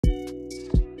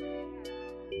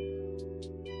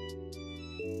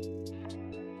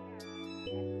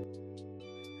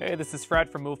Hey, this is Fred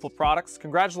from Moov Products.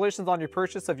 Congratulations on your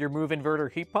purchase of your Moov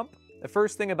Inverter heat pump. The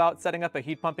first thing about setting up a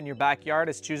heat pump in your backyard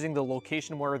is choosing the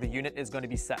location where the unit is going to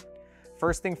be set.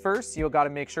 First thing first, you've got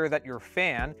to make sure that your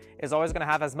fan is always going to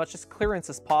have as much clearance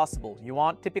as possible. You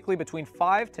want typically between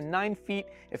 5 to 9 feet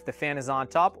if the fan is on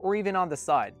top or even on the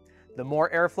side. The more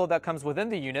airflow that comes within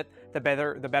the unit, the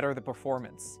better the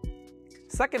performance.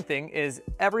 Second thing is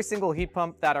every single heat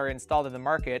pump that are installed in the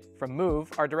market from Moov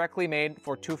are directly made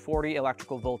for 240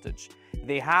 electrical voltage.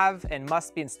 They have and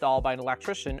must be installed by an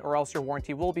electrician or else your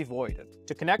warranty will be voided.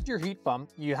 To connect your heat pump,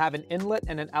 you have an inlet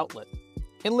and an outlet.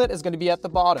 Inlet is going to be at the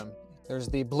bottom. There's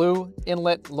the blue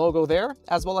inlet logo there,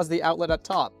 as well as the outlet at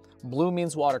top. Blue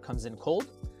means water comes in cold,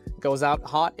 goes out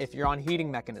hot if you're on heating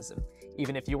mechanism.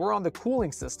 Even if you were on the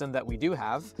cooling system that we do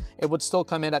have, it would still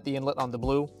come in at the inlet on the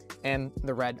blue and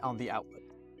the red on the outlet.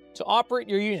 To operate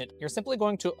your unit, you're simply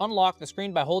going to unlock the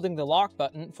screen by holding the lock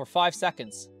button for 5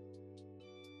 seconds.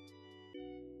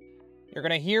 You're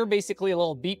going to hear basically a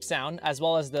little beep sound, as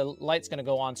well as the light's going to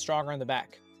go on stronger in the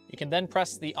back. You can then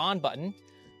press the on button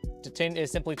to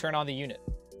simply turn on the unit.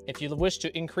 If you wish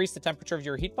to increase the temperature of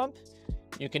your heat pump,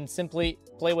 you can simply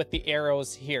play with the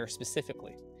arrows here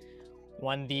specifically.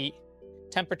 When the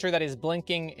temperature that is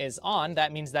blinking is on,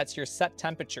 that means that's your set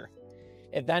temperature.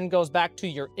 It then goes back to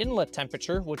your inlet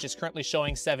temperature, which is currently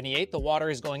showing 78. The water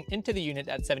is going into the unit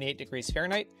at 78 degrees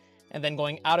Fahrenheit and then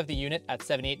going out of the unit at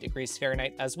 78 degrees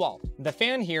Fahrenheit as well. The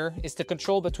fan here is to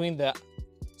control between the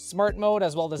smart mode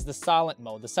as well as the silent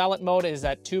mode. The silent mode is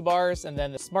at 2 bars and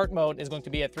then the smart mode is going to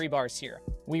be at 3 bars here.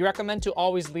 We recommend to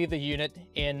always leave the unit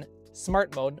in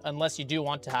smart mode unless you do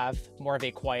want to have more of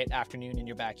a quiet afternoon in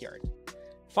your backyard.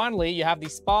 Finally, you have the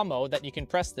spa mode that you can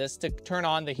press this to turn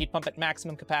on the heat pump at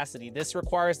maximum capacity. This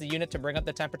requires the unit to bring up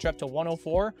the temperature up to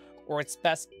 104 or its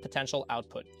best potential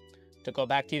output. To go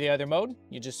back to the other mode,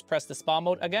 you just press the spa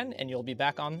mode again and you'll be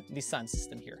back on the sun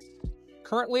system here.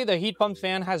 Currently, the heat pump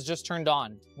fan has just turned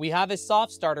on. We have a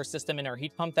soft starter system in our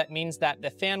heat pump. That means that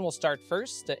the fan will start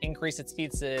first to increase its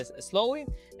speed slowly,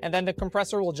 and then the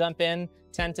compressor will jump in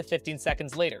 10 to 15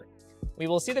 seconds later. We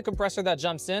will see the compressor that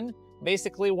jumps in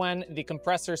basically when the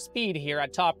compressor speed here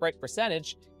at top right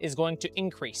percentage is going to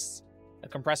increase. The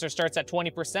compressor starts at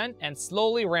 20% and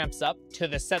slowly ramps up to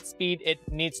the set speed it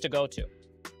needs to go to.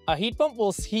 A heat pump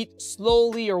will heat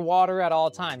slowly your water at all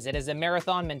times. It is a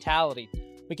marathon mentality.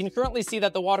 We can currently see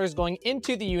that the water is going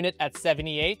into the unit at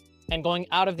 78 and going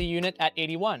out of the unit at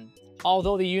 81,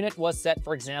 although the unit was set,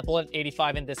 for example, at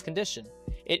 85 in this condition.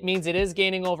 It means it is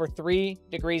gaining over 3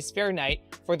 degrees Fahrenheit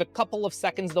for the couple of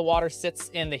seconds the water sits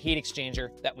in the heat exchanger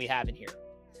that we have in here.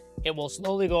 It will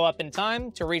slowly go up in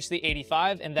time to reach the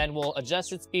 85 and then will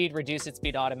adjust its speed, reduce its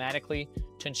speed automatically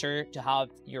to ensure to have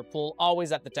your pool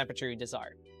always at the temperature you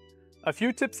desire. A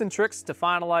few tips and tricks to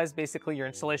finalize basically your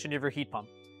installation of your heat pump.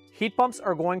 Heat pumps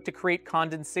are going to create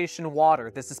condensation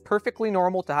water. This is perfectly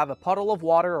normal to have a puddle of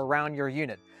water around your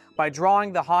unit. By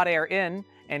drawing the hot air in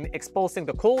and exposing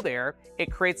the cold air,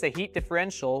 it creates a heat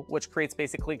differential, which creates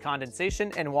basically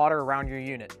condensation and water around your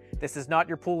unit. This is not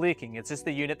your pool leaking, it's just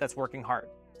the unit that's working hard.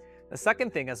 The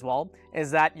second thing as well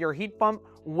is that your heat pump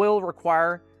will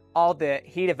require all the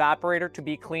heat evaporator to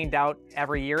be cleaned out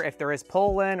every year if there is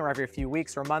pollen, or every few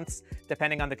weeks or months,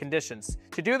 depending on the conditions.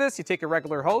 To do this, you take a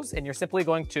regular hose and you're simply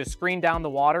going to screen down the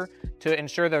water to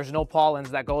ensure there's no pollens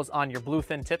that goes on your blue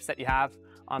thin tips that you have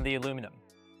on the aluminum.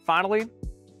 Finally,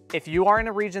 if you are in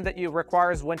a region that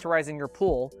requires winterizing your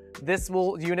pool, this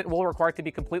unit will require to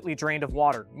be completely drained of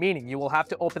water, meaning you will have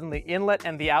to open the inlet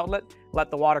and the outlet, let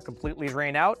the water completely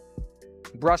drain out,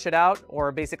 brush it out,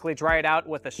 or basically dry it out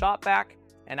with a shop vac,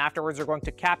 and afterwards you're going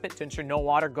to cap it to ensure no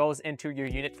water goes into your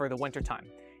unit for the winter time.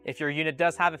 If your unit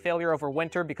does have a failure over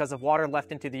winter because of water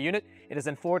left into the unit, it is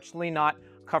unfortunately not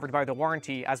covered by the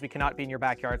warranty, as we cannot be in your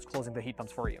backyards closing the heat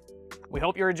pumps for you. We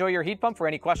hope you enjoy your heat pump. For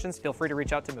any questions, feel free to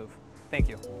reach out to Moov. Thank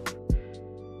you.